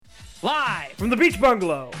Live! From the Beach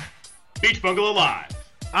Bungalow. Beach Bungalow Live.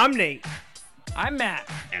 I'm Nate. I'm Matt.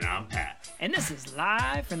 And I'm Pat. And this is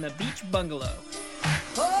Live from the Beach Bungalow.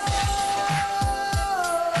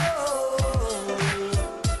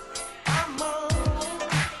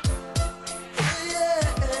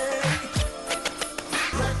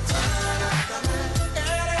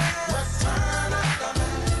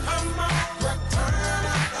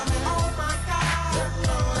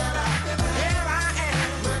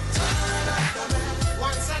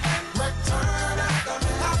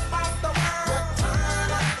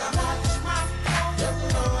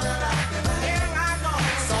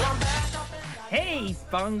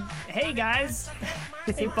 Hey guys.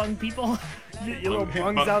 Hey bung people. You little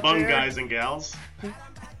bungs out bung there. guys and gals. Well,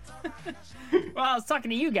 I was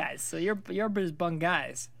talking to you guys, so you're just bung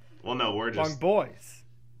guys. Well, no, we're just Bung boys.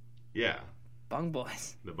 Yeah, Bung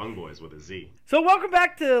boys. the bung boys with a Z. So welcome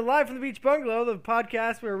back to Live from the Beach Bungalow, the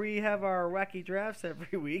podcast where we have our wacky drafts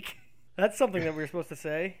every week. That's something that we were supposed to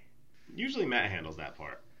say. Usually Matt handles that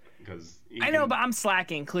part because I know, but I'm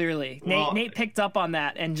slacking clearly. Well, Nate picked up on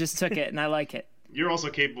that and just took it, and I like it. you're also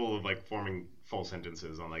capable of like forming full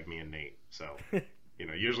sentences, unlike me and Nate. So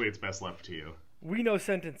usually it's best left to you. We know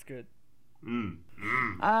sentence good.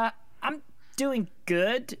 I'm doing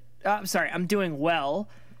good. I'm doing well.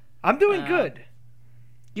 I'm doing good.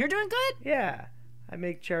 You're doing good? Yeah. I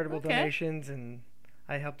make charitable Okay. donations and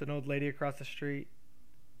I helped an old lady across the street.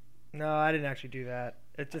 No, I didn't actually do that.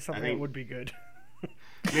 It's just something that would be good.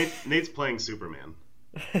 Nate's playing Superman.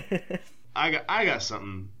 I got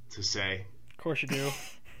something to say. Of course you do.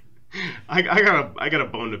 I got a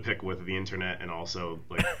bone to pick with the internet and also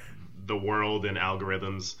like the world and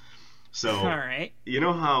algorithms. So All right. you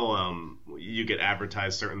know how you get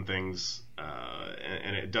advertised certain things,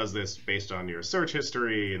 and it does this based on your search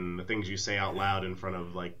history and the things you say out loud in front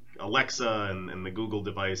of like Alexa and the Google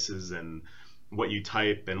devices and what you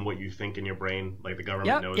type and what you think in your brain. Like the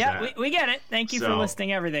government knows that. Yeah, we get it. Thank you for So,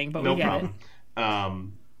 listing everything, but No we get it.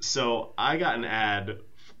 problem. So I got an ad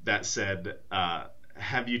that said,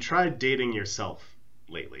 have you tried dating yourself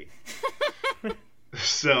lately?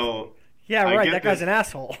 So Yeah, I right. get That guy's this- an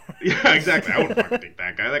asshole. yeah, exactly. I wouldn't fucking date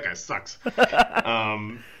that guy. That guy sucks.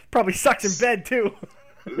 Probably sucks in bed, too.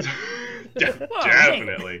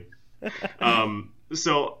 Definitely.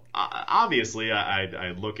 So obviously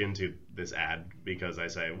I look into this ad because I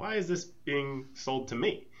say, why is this being sold to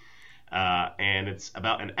me? And it's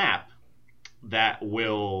about an app that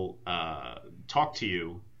will talk to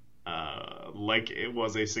you like it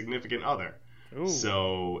was a significant other. Ooh.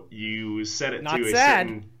 So you set it Not to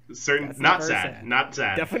sad. a certain That's not not very sad, sad. not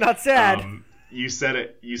sad. Definitely not sad. You set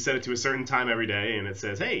it to a certain time every day, and it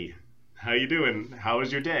says, "Hey, how you doing? How was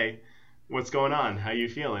your day? What's going on? How you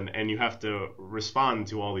feeling?" And you have to respond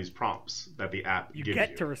to all these prompts that the app You gives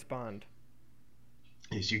get you. to respond.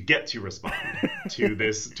 Yes, you get to respond to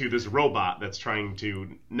this robot that's trying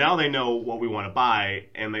to. Now they know what we want to buy,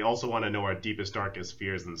 and they also want to know our deepest, darkest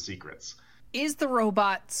fears and secrets. Is the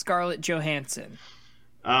robot Scarlett Johansson?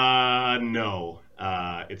 No,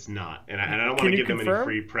 it's not, and I don't want Can to you give them any confirm?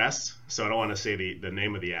 free press, so I don't want to say the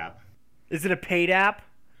name of the app. Is it a paid app?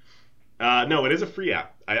 No, it is a free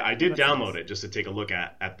app. I did That's download nice. it just to take a look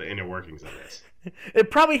at the inner workings of this.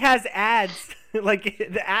 It probably has ads. Like,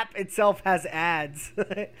 the app itself has ads.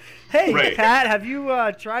 Hey, Right. Pat, have you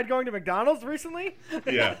tried going to McDonald's recently?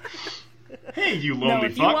 Yeah. Hey, you No, lonely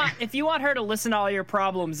fuck. if you want her to listen to all your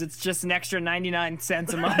problems, it's just an extra 99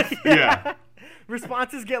 cents a month. Yeah.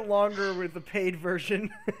 Responses get longer with the paid version.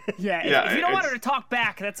 Yeah, Yeah, if you don't want her it's- to talk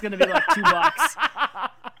back, that's going to be like $2.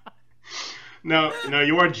 No,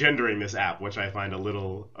 you are gendering this app, which I find a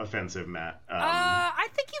little offensive, Matt. I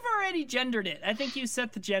think you've already gendered it. I think you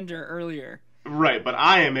set the gender earlier. Right, but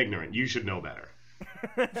I am ignorant. You should know better.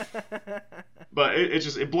 But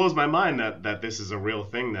it blows my mind that this is a real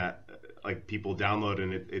thing that like people download,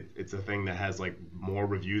 and it's a thing that has like more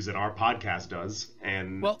reviews than our podcast does.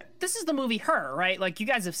 And Well, this is the movie Her, right? Like, you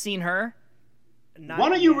guys have seen Her. why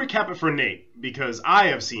don't you recap it for Nate, because I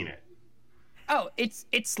have seen it. Oh,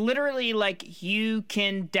 it's literally like you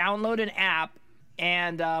can download an app,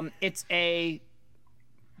 and it's a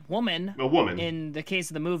woman. A woman. In the case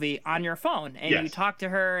of the movie, on your phone, and you Yes. talk to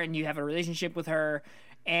her, and you have a relationship with her,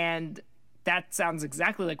 and that sounds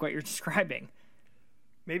exactly like what you're describing.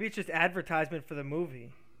 Maybe it's just advertisement for the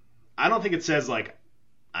movie. I don't think it says like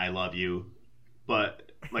 "I love you,"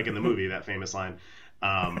 but like in the movie, that famous line.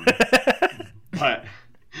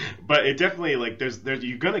 But it definitely like there's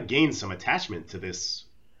you're gonna gain some attachment to this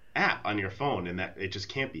app on your phone, and that it just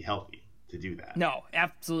can't be healthy to do that. No,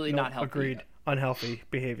 absolutely not healthy. Agreed. Unhealthy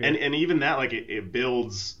behavior. And even that, like it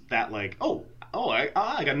builds that like, oh,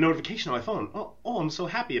 I got a notification on my phone. Oh, I'm so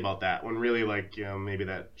happy about that. When really, like, maybe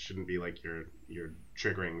that shouldn't be like you're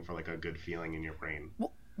triggering for like a good feeling in your brain.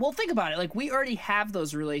 Well, think about it. Like, we already have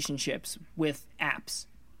those relationships with apps.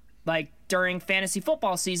 Like, during fantasy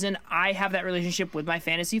football season, I have that relationship with my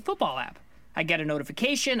fantasy football app. I get a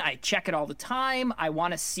notification. I check it all the time. I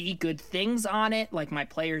want to see good things on it, like my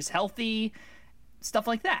player's healthy, stuff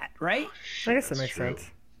like that, right? I guess that That's makes true.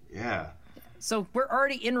 sense. Yeah. So we're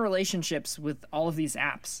already in relationships with all of these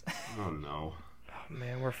apps. Oh no. Oh,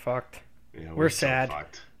 man, we're fucked. Yeah, We're so sad.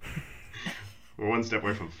 fucked. We're one step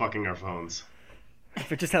away from fucking our phones.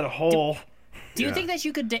 If it just had a hole. Do you Yeah. think that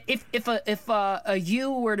you could, if a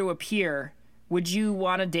you were to appear, would you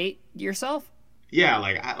want to date yourself? Yeah,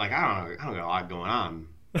 I don't got a lot going on.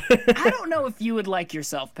 I don't know if you would like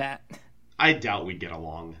yourself, Pat. I doubt we'd get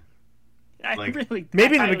along. I Like, really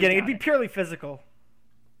Maybe in I the highly beginning, it'd doubt be it. purely physical.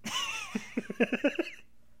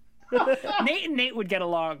 Nate and Nate would get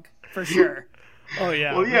along for sure. Oh,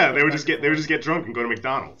 yeah. Well, yeah, they would just get drunk and go to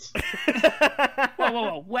McDonald's.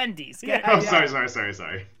 Whoa, Wendy's. Oh,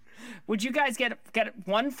 sorry. Would you guys get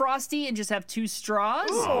one Frosty and just have two straws,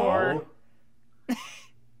 Oh. or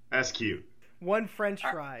That's cute. One French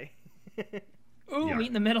fry. ooh, Yeah. meet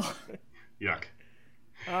in the middle? Yuck.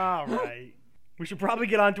 All right. We should probably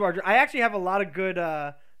get on to our. I actually have a lot of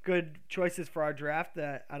good choices for our draft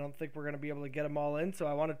that I don't think we're going to be able to get them all in. So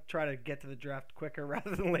I want to try to get to the draft quicker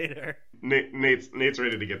rather than later. Nate's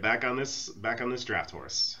ready to get back on this draft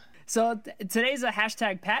horse. So today's a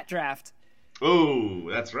hashtag Pat draft. Oh,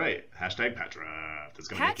 that's right. Hashtag Pat draft. It's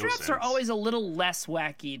gonna Pat make no drafts sense. are always a little less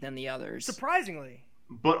wacky than the others. Surprisingly.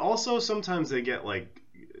 But also sometimes they get like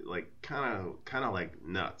kind of like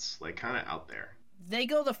nuts, like kind of out there. They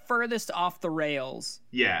go the furthest off the rails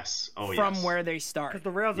Yes. Oh, from yes. where they start. Because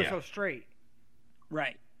the rails are Yeah. so straight.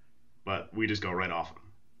 Right. But we just go right off them.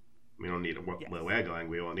 We don't need Yes. where we're going.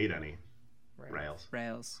 We won't need any Right. rails.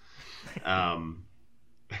 Rails.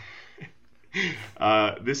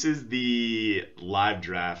 This is the live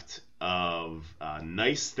draft of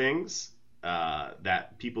nice things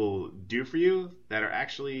that people do for you that are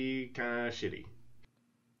actually kind of shitty.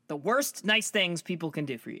 The worst nice things people can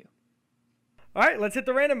do for you. All right, let's hit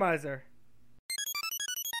the randomizer.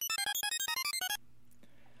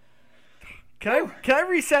 Can I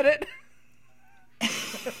reset it?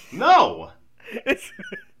 No! It's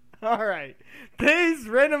all right. Today's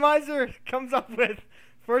randomizer comes up with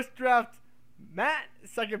first draft Matt,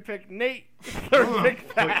 second pick Nate, third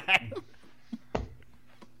pick Pat.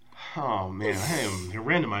 Oh, man. Your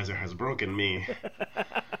randomizer has broken me.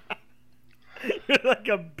 You're like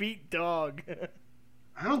a beat dog.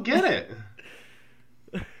 I don't get it.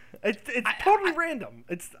 It's totally random.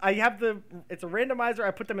 It's a randomizer.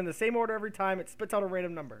 I put them in the same order every time. It spits out a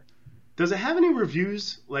random number. Does it have any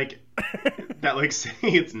reviews that say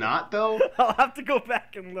it's not though? I'll have to go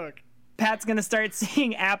back and look. Pat's gonna start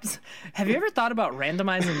seeing apps. Have you ever thought about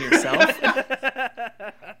randomizing yourself?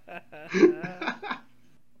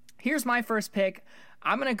 Here's my first pick.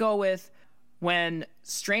 I'm gonna go with when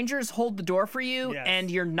strangers hold the door for you Yes.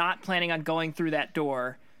 and you're not planning on going through that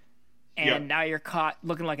door, and Yep. now you're caught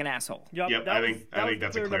looking like an asshole. Yep, I think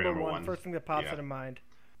that's a clear number one. First thing that pops Yeah. into mind.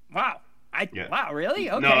 Wow. Yeah. Wow, really?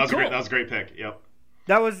 Okay, No, that was cool. great. That was a great pick. Yep.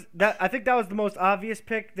 I think that was the most obvious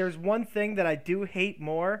pick. There's one thing that I do hate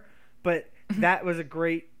more, but that was a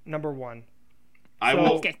great number one. I So-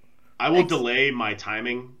 will. Okay. I will Thanks. delay my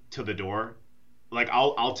timing to the door. Like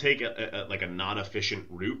I'll take a non-efficient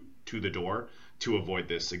route to the door to avoid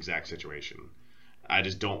this exact situation. I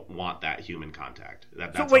just don't want that human contact.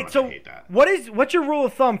 That's how much I hate that. What's your rule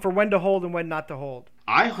of thumb for when to hold and when not to hold?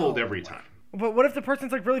 I hold every time. But what if the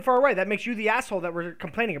person's like really far away? That makes you the asshole that we're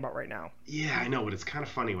complaining about right now. Yeah, I know, but it's kind of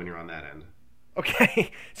funny when you're on that end.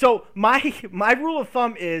 Okay, so my rule of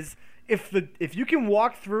thumb is if you can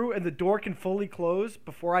walk through and the door can fully close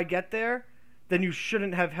before I get there, then you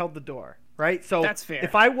shouldn't have held the door, right? So That's fair.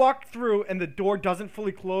 If I walk through and the door doesn't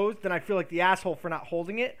fully close, then I feel like the asshole for not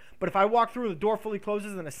holding it. But if I walk through and the door fully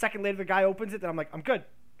closes and a second later the guy opens it, then I'm like, I'm good.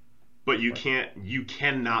 But you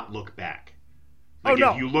cannot look back. Oh,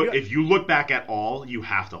 no. If you look back at all, you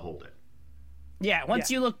have to hold it. Yeah, once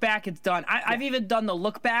you look back, it's done. I've even done the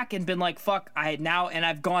look back and been like, fuck, and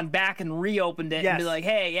I've gone back and reopened it and be Yes. like,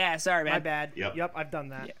 hey, yeah, sorry, man. My bad. Yep. I've done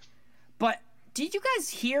that. Yeah. But did you guys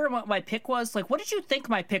hear what my pick was? Like, what did you think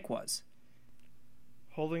my pick was?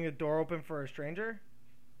 Holding a door open for a stranger?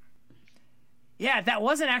 Yeah, that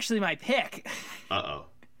wasn't actually my pick. Uh-oh.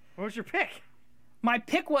 What was your pick? My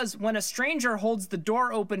pick was when a stranger holds the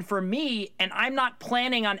door open for me and I'm not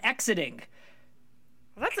planning on exiting.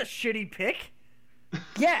 Well, that's a shitty pick.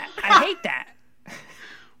 Yeah, I hate that.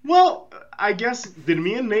 Well, I guess, did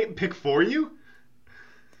me and Nate pick for you?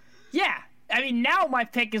 Yeah. I mean, now my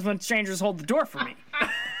pick is when strangers hold the door for me.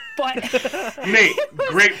 But Nate,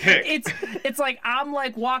 great pick. it's like I'm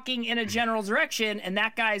like walking in a general direction and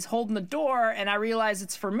that guy's holding the door and I realize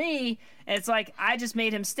it's for me, and it's like I just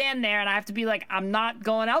made him stand there and I have to be like, I'm not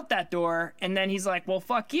going out that door, and then he's like, well,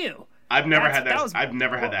 fuck you. I've never had that. I've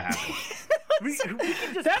never had that happen. We can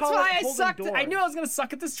just That's call why it I holding sucked. doors. I knew I was gonna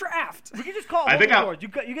suck at this draft. We can just call it I think holding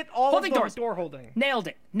doors. You get all Holding of doors. door holding. Nailed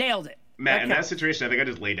it. Matt, in that counts. situation, I think I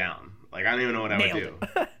just lay down. Like, I don't even know what I would Nailed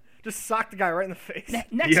do. Just sock the guy right in the face.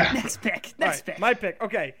 Next pick. All right, my pick.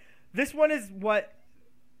 Okay, this one is what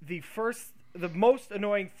the most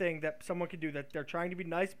annoying thing that someone can do, that they're trying to be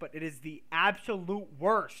nice, but it is the absolute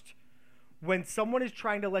worst when someone is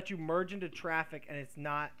trying to let you merge into traffic and it's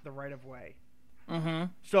not the right of way.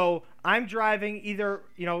 Mm-hmm. So I'm driving, either,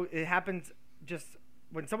 it happens just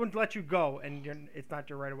when someone lets you go and it's not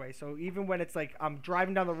your right of way. So even when it's like I'm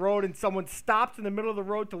driving down the road and someone stops in the middle of the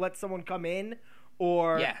road to let someone come in,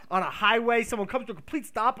 or on a highway, someone comes to a complete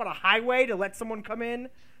stop on a highway to let someone come in.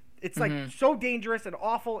 It's like so dangerous and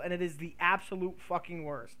awful, and it is the absolute fucking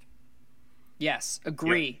worst. Yes,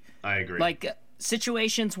 agree. Yep, I agree. Like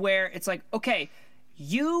situations where it's like, okay,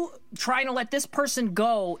 you trying to let this person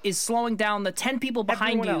go is slowing down the 10 people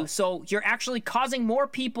behind Everyone you, else. so you're actually causing more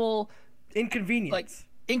people Inconvenience.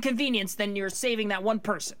 inconvenience than you're saving that one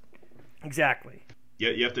person. Exactly.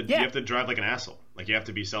 You have to drive like an asshole. Like, you have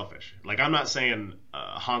to be selfish. Like, I'm not saying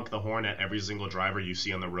honk the horn at every single driver you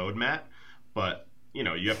see on the road, Matt, but you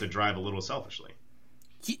have to drive a little selfishly.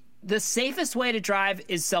 The safest way to drive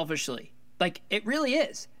is selfishly. Like, it really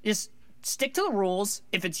is. Just stick to the rules.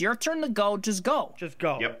 If it's your turn to go, just go. Just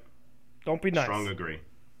go. Yep. Don't be nice. Strong agree.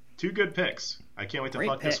 Two good picks. I can't wait to Great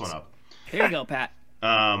fuck picks. this one up. Here you go, Pat.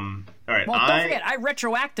 All right. Well, don't forget, I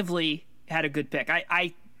retroactively had a good pick.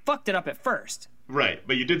 I fucked it up at first. Right,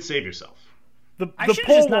 but you did save yourself. I The should have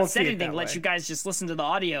poll just not won't said see it anything. that Let way. you guys just listen to the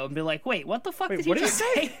audio and be like, "Wait, what the fuck did he what did just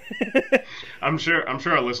he say?" I'm sure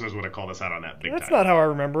our listeners would have called us out on that big That's time. not how I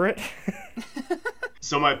remember it.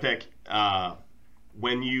 So my pick,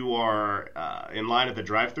 when you are in line at the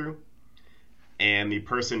drive-thru and the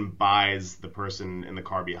person buys the person in the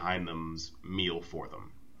car behind them's meal for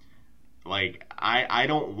them. Like, I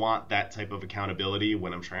don't want that type of accountability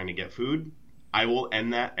when I'm trying to get food. I will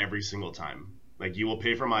end that every single time. Like, you will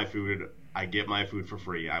pay for my food. I get my food for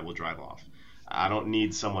free. I will drive off. I don't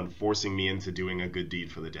need someone forcing me into doing a good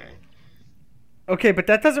deed for the day. Okay, but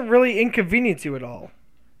that doesn't really inconvenience you at all.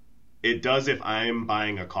 It does if I'm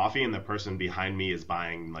buying a coffee and the person behind me is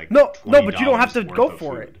buying like No, but you don't have to $20 go worth of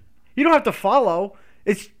for food. it. You don't have to follow.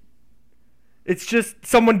 It's just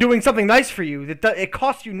someone doing something nice for you. It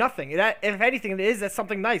costs you nothing. If anything, that's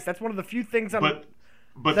something nice. That's one of the few things But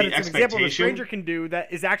that the it's an example of a expectation, stranger can do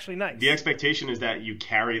that is actually nice. the expectation is that you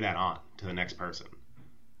carry that on to the next person.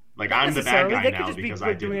 Like, Not I'm the bad necessarily. guy They now could just be because good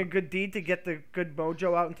I doing a didn't. good deed to get the good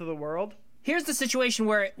mojo out into the world. Here's the situation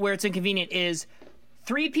where it's inconvenient is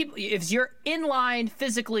 3 people, if you're in line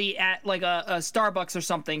physically at like a Starbucks or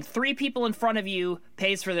something, 3 people in front of you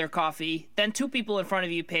pays for their coffee, then 2 people in front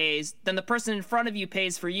of you pays, then the person in front of you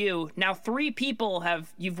pays for you. Now 3 people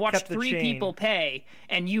you've watched Kept the 3 chain. people pay,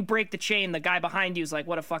 and you break the chain, the guy behind you is like,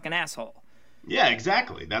 what a fucking asshole. Yeah,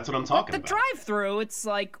 exactly. That's what I'm talking The about. drive-through, it's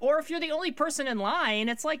like, or if you're the only person in line,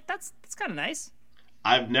 it's like, that's kind of nice.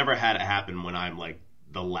 I've never had it happen when I'm like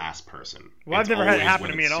the last person. Well, I've It's never had it always happen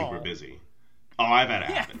when to me it's at super all. busy. Oh, I've had it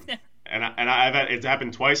Yeah. happen, and I've had it's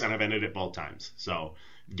happened twice, and I've ended it both times. So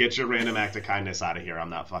get your random act of kindness out of here. I'm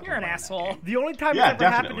not fucking. You're an playing that asshole. game. The only time Yeah, it's ever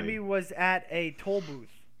happened to definitely. me was at a toll booth.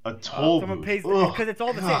 A toll Someone booth. pays Ugh, because it's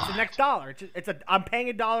all the same. It's the God. next dollar. I'm paying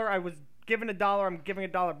 $1. I was given $1. I'm giving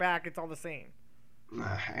 $1 back. It's all the same.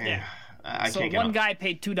 Yeah. I So can't get one on, guy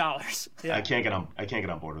paid $2. Yeah. I can't get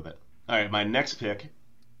on board with it. All right, my next pick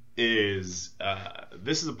is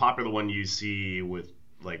this is a popular one you see with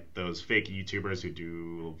like those fake YouTubers who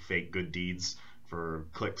do fake good deeds for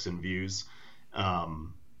clicks and views.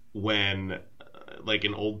 When like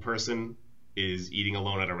an old person is eating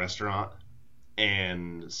alone at a restaurant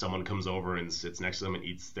and someone comes over and sits next to them and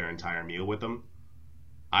eats their entire meal with them.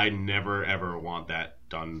 I never ever want that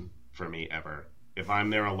done for me ever. If I'm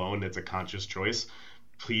there alone, it's a conscious choice.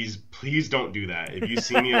 Please don't do that. If you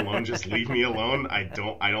see me alone, just leave me alone. I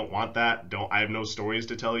don't want that. I have no stories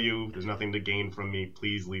to tell you. There's nothing to gain from me.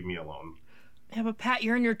 Please leave me alone. Yeah, but Pat,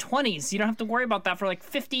 you're in your 20s. You don't have to worry about that for like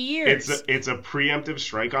 50 years. It's a preemptive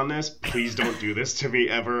strike on this. Please don't do this to me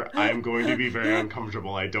ever. I'm going to be very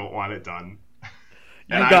uncomfortable. I don't want it done.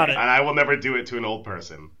 And got it. And I will never do it to an old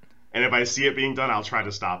person. And if I see it being done, I'll try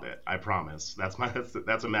to stop it. I promise. That's a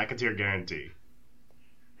McAteer guarantee.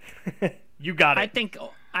 You got I it. think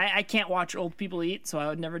I can't watch old people eat, so I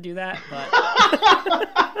would never do that. But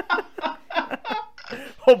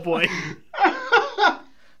Oh boy.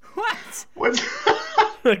 what? What's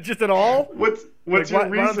Just at all? what's Like, your why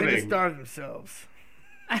don't they just reasoning? starve themselves?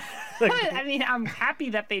 I mean, I'm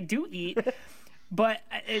happy that they do eat, but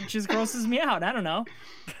it just grosses me out. I don't know.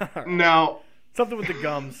 Now, Something with the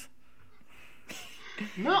gums.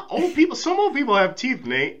 not old people. Some old people have teeth,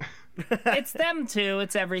 Nate. It's them too.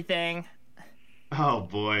 It's everything. Oh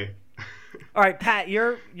boy. All right, Pat,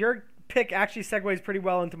 your pick actually segues pretty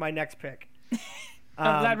well into my next pick.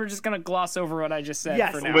 I'm glad we're just gonna gloss over what I just said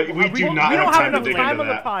Yes, for now. We do not we don't have have time enough to dig time into on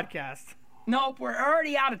the that. podcast. Nope, we're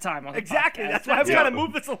already out of time on the Exactly. podcast. That's why I'm Yeah. trying to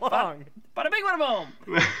move this along. Bada bing, bada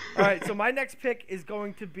boom. All right, so my next pick is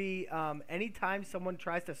going to be anytime someone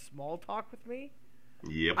tries to small talk with me.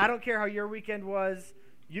 Yep. I don't care how your weekend was.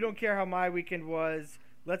 You don't care how my weekend was.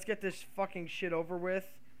 Let's get this fucking shit over with.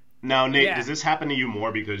 Now, Nate, Yeah. does this happen to you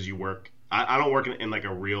more because you work? I don't work in like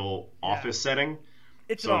a real office setting,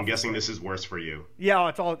 It's so an I'm office guessing thing. this is worse for you.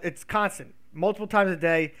 Yeah, it's constant. Multiple times a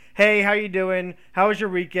day. Hey, how you doing? How was your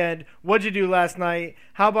weekend? What'd you do last night?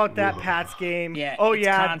 How about that Ugh. Pats game? Yeah, Oh it's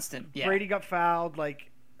yeah, constant. Yeah. Brady got fouled.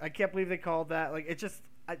 Like, I can't believe they called that. Like, it's just,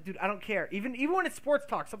 dude, I don't care. Even when it's sports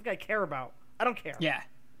talk, something I care about, I don't care. Yeah.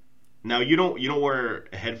 Now, you don't wear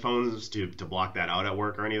headphones to block that out at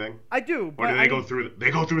work or anything, I do. or But do I they go through?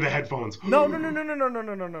 They go through the headphones. No. They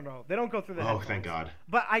don't go through the Oh, headphones. thank God.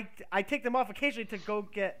 But I take them off occasionally to go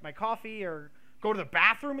get my coffee or go to the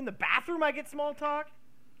bathroom. In the bathroom, I get small talk.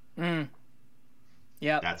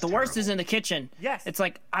 Yeah, That's the worst is terrible. in the kitchen. Yes. It's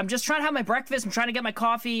like, I'm just trying to have my breakfast. I'm trying to get my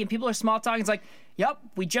coffee, and people are small talking. It's like, yep,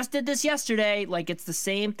 we just did this yesterday. Like, it's the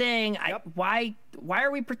same thing. Yep. Why are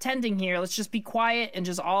we pretending here? Let's just be quiet and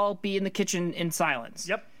just all be in the kitchen in silence.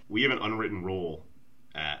 Yep. We have an unwritten rule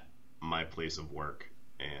at my place of work,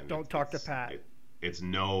 and Don't talk to Pat. It's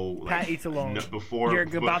no. Like, Pat eats alone. No, before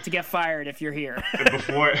You're about to get fired if you're here.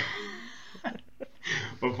 before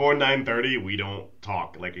before 9:30, we don't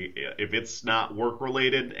talk. Like, if it's not work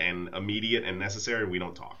related and immediate and necessary, we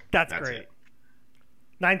don't talk. That's great.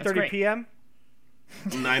 9:30 great. p.m.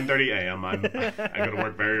 9:30 a.m. I go to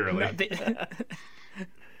work very early.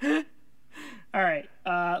 All right,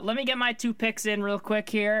 let me get my 2 picks in real quick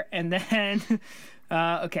here, and then,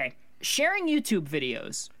 okay, sharing YouTube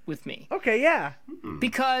videos with me. Okay, yeah.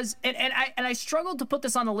 Because and I struggled to put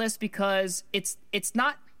this on the list because it's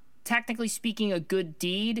not technically speaking a good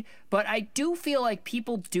deed, but I do feel like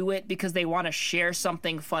people do it because they want to share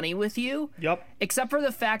something funny with you. Yep. Except for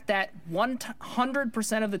the fact that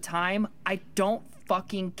 100% of the time I don't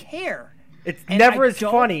fucking care. It's And never I as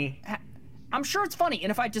don't funny. I'm sure it's funny,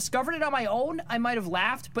 and if I discovered it on my own, I might have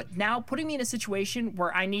laughed, but now putting me in a situation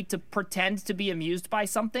where I need to pretend to be amused by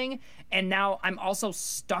something, and now I'm also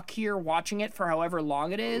stuck here watching it for however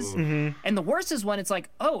long it is. And the worst is when it's like,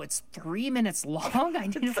 oh, it's 3 minutes long? I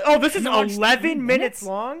need to Oh, this is watch 11 3 minutes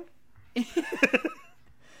long?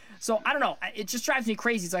 So, I don't know. It just drives me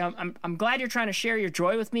crazy. It's like, I'm glad you're trying to share your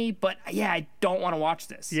joy with me, but yeah, I don't want to watch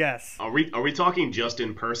this. Yes. Are we talking just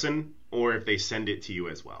in person, or if they send it to you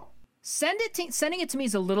as well? Sending it to me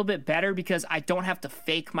is a little bit better because I don't have to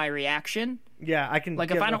fake my reaction. Yeah, I can. Like,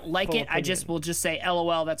 give if I a don't like full it, I just opinion. will just say,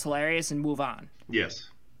 LOL, that's hilarious, and move on. Yes.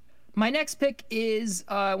 My next pick is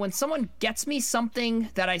when someone gets me something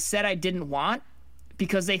that I said I didn't want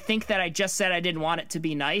because they think that I just said I didn't want it to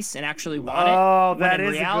be nice and actually want it. Oh, when that in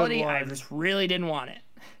is a good reality, I one. just really didn't want it.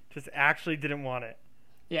 Just actually didn't want it.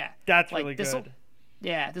 Yeah. That's Like, really this'll- good.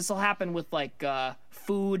 Yeah, this will happen with like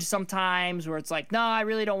food sometimes where it's like, no, I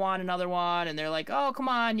really don't want another one. And they're like, oh, come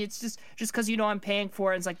on. It's just because you know I'm paying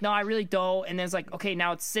for it. It's like, no, I really don't. And then it's like, okay,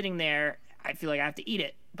 now it's sitting there. I feel like I have to eat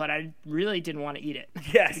it. But I really didn't want to eat it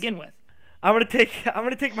Yes. to begin with. I'm gonna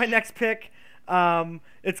take my next pick.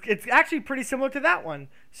 It's actually pretty similar to that one.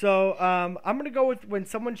 So I'm gonna go with when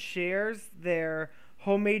someone shares their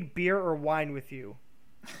homemade beer or wine with you.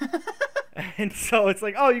 And so it's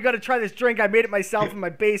like, oh, you got to try this drink. I made it myself in my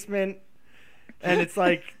basement. And it's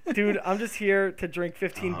like, dude, I'm just here to drink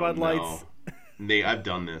 15 Bud Lights. No. Nate, I've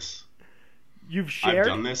done this. You've shared? I've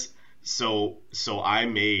done this. So I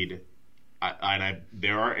made,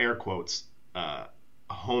 there are air quotes,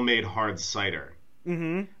 homemade hard cider.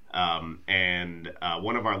 Mm-hmm. And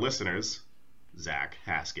one of our listeners, Zach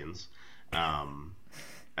Haskins,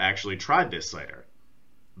 actually tried this cider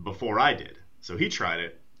before I did. So he tried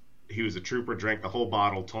it. He was a trooper, drank the whole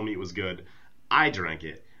bottle, told me it was good. I drank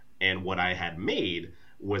it, and what I had made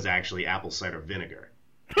was actually apple cider vinegar,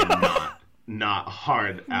 and not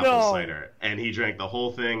hard apple No. cider. And he drank the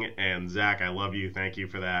whole thing. And Zach, I love you. Thank you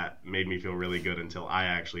for that. Made me feel really good until I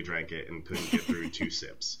actually drank it and couldn't get through 2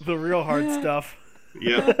 sips. The real hard stuff.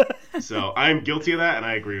 Yep. So I'm guilty of that, and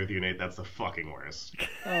I agree with you, Nate. That's the fucking worst.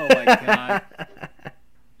 Oh my god.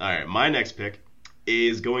 All right, my next pick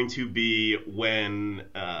is going to be when,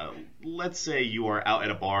 let's say you are out at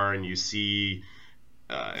a bar and you see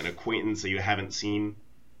an acquaintance that you haven't seen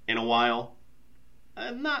in a while.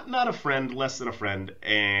 Not a friend, less than a friend,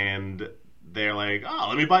 and they're like, "Oh,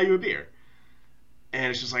 let me buy you a beer," and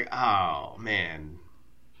it's just like, "Oh man."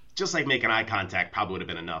 Just like making eye contact probably would have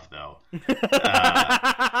been enough, though,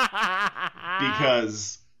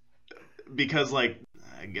 because like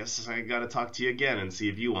I guess I gotta talk to you again and see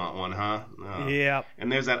if you want one, huh? Yeah.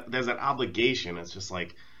 And there's that obligation. It's just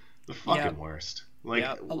like the fucking worst. Like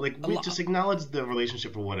we just acknowledge the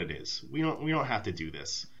relationship for what it is. We don't have to do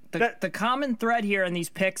this. The common thread here in these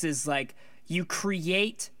picks is like you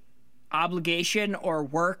create obligation or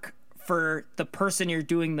work for the person you're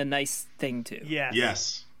doing the nice thing to. Yes.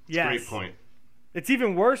 Yes. Yes. Great point. It's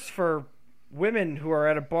even worse for women who are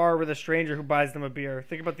at a bar with a stranger who buys them a beer.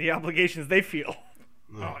 Think about the obligations they feel.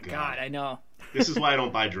 Oh God, I know. This is why I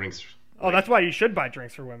don't buy drinks. Oh, that's why you should buy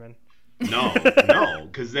drinks for women. No,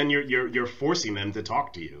 because then you're forcing them to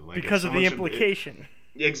talk to you. Like, Because of the implication.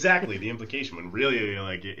 Exactly, the implication. When really,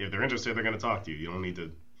 like, if they're interested, they're going to talk to you. You don't need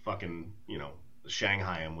to fucking,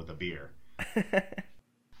 Shanghai them with a beer.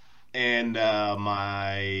 And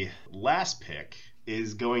my last pick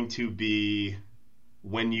is going to be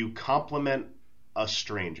when you compliment a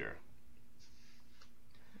stranger.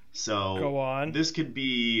 So Go on. This could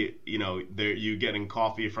be, you getting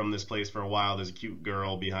coffee from this place for a while. There's a cute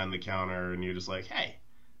girl behind the counter, and you're just like, "Hey,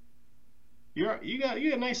 you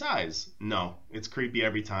got nice eyes." No, it's creepy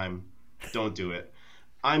every time. Don't do it.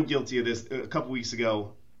 I'm guilty of this. A couple weeks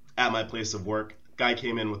ago, at my place of work, guy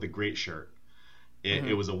came in with a great shirt.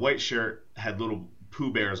 It was a white shirt, had little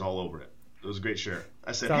Pooh Bears all over it. It was a great shirt.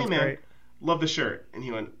 I said, Sounds "Hey man, great. love the shirt," and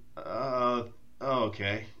he went, "Oh,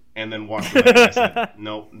 okay." And then walked away. I said,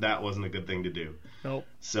 "Nope, that wasn't a good thing to do." Nope.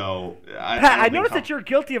 So Pat, I noticed that you're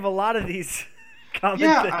guilty of a lot of these common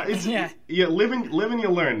things. Live and you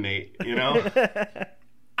learn, Nate.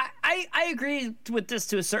 I agree with this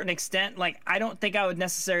to a certain extent. Like, I don't think I would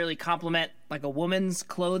necessarily compliment like a woman's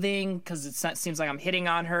clothing because it seems like I'm hitting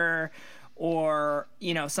on her, or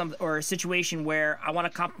or a situation where I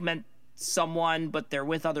want to compliment someone but they're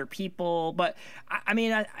with other people. But I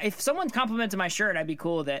mean, if someone complimented my shirt, I'd be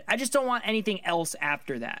cool with it. I just don't want anything else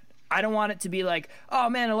after that. I don't want it to be like,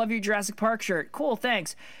 "Oh man, I love your Jurassic Park shirt. Cool,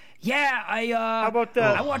 thanks. Yeah, How about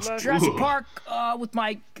I watched Jurassic Park with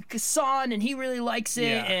my son, and he really likes it.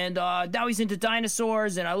 Yeah. And now he's into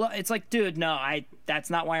dinosaurs, and it's like, dude, no,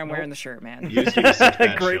 that's not why I'm wearing the shirt, man. You just gave me such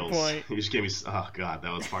bad Great chills. point. You just gave me. Oh god,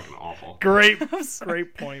 that was fucking awful. Great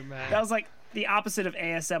point, man. That was like the opposite of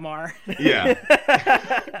ASMR. Yeah.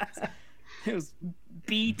 It was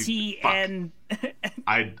BTN.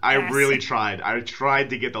 I really tried. I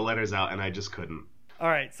tried to get the letters out, and I just couldn't. All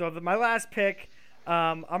right, so my last pick,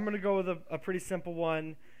 I'm going to go with a pretty simple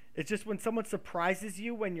one. It's just when someone surprises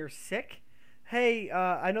you when you're sick. "Hey,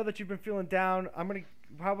 I know that you've been feeling down.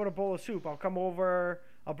 How about a bowl of soup? I'll come over.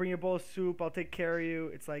 I'll bring you a bowl of soup. I'll take care of you."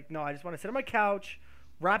 It's like, no, I just want to sit on my couch,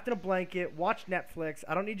 wrapped in a blanket, watch Netflix.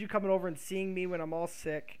 I don't need you coming over and seeing me when I'm all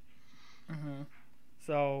sick. Mm-hmm.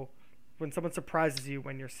 So when someone surprises you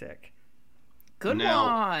when you're sick. Good Now-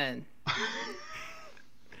 one.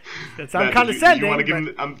 That sounds Matt, condescending. You want to but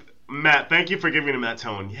give him, Matt, thank you for giving him that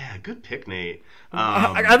tone. Yeah, good pick, Nate.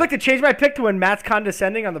 I'd like to change my pick to when Matt's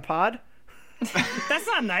condescending on the pod. That's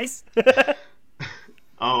not nice.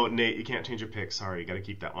 Oh, Nate, you can't change your pick. Sorry, you got to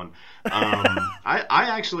keep that one. I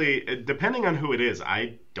actually, depending on who it is,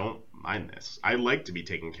 I don't mind this. I like to be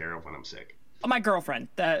taken care of when I'm sick. My girlfriend,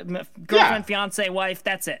 girlfriend, Yeah. fiance, wife.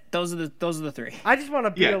 That's it. Those are the three. I just want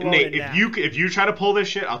to be Yeah, alone Nate, in nap. if you try to pull this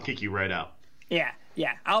shit, I'll kick you right out. Yeah.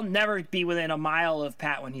 I'll never be within a mile of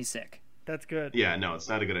Pat when he's sick. That's good. Yeah, no, it's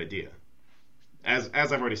not a good idea. As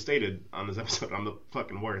I've already stated on this episode, I'm the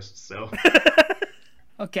fucking worst. So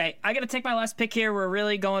Okay, I gotta take my last pick here. We're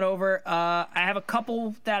really going over. I have a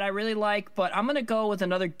couple that I really like, but I'm gonna go with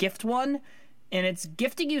another gift one, and it's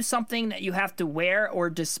gifting you something that you have to wear or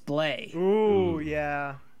display. Ooh,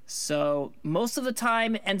 yeah. So most of the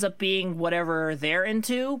time it ends up being whatever they're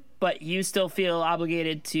into, but you still feel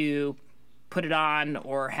obligated to put it on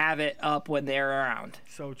or have it up when they're around.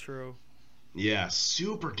 So true. yeah,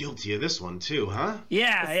 super guilty of this one too, huh?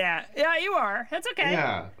 Yeah, you are. That's okay.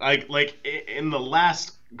 Yeah, like in the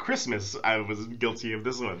last Christmas, I was guilty of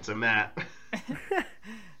this one to Matt.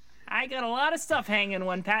 I got a lot of stuff hanging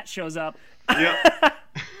when Pat shows up. Yep.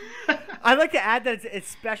 I'd like to add that it's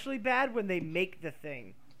especially bad when they make the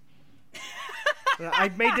thing. I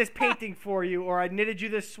made this painting for you, or I knitted you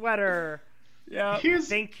this sweater. Yeah.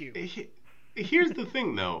 Thank you. Here's the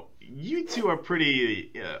thing, though. You two are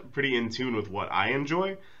pretty in tune with what I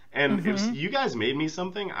enjoy, and if you guys made me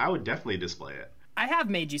something, I would definitely display it. I have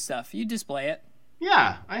made you stuff. You display it.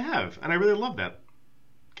 Yeah, I have, and I really love that.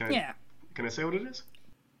 Can I say what it is?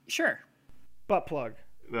 Sure. Butt plug.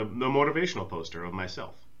 The motivational poster of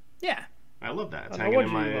myself. Yeah. I love that. It's I hanging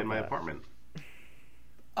told you you in love my that. apartment.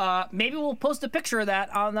 Maybe we'll post a picture of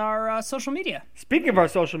that on our social media. Speaking of our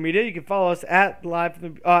social media, you can follow us at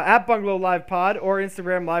at Bungalow Live Pod or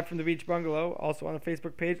Instagram Live from the Beach Bungalow. Also on the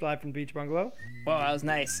Facebook page Live from the Beach Bungalow. Well, that was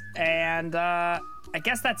nice. And I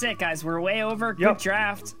guess that's it, guys. We're way over. Good Yep.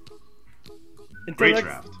 draft. Until Great next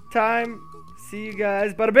draft. time, see you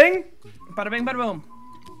guys. Bada bing. Bada bing, bada boom.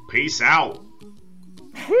 Peace out.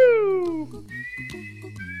 Woo!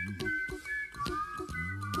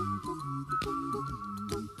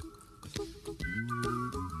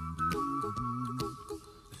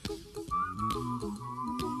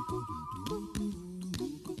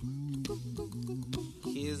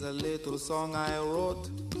 Here's a little song I wrote.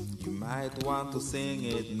 You might want to sing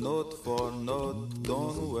it note for note.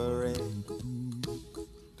 Don't worry.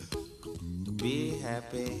 Be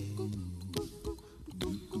happy.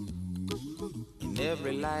 In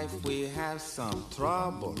every life we have some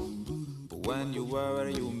trouble. But when you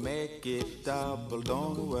worry, you make it double.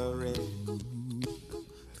 Don't worry.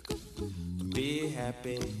 Be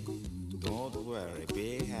happy. Don't worry.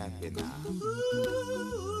 Be happy now.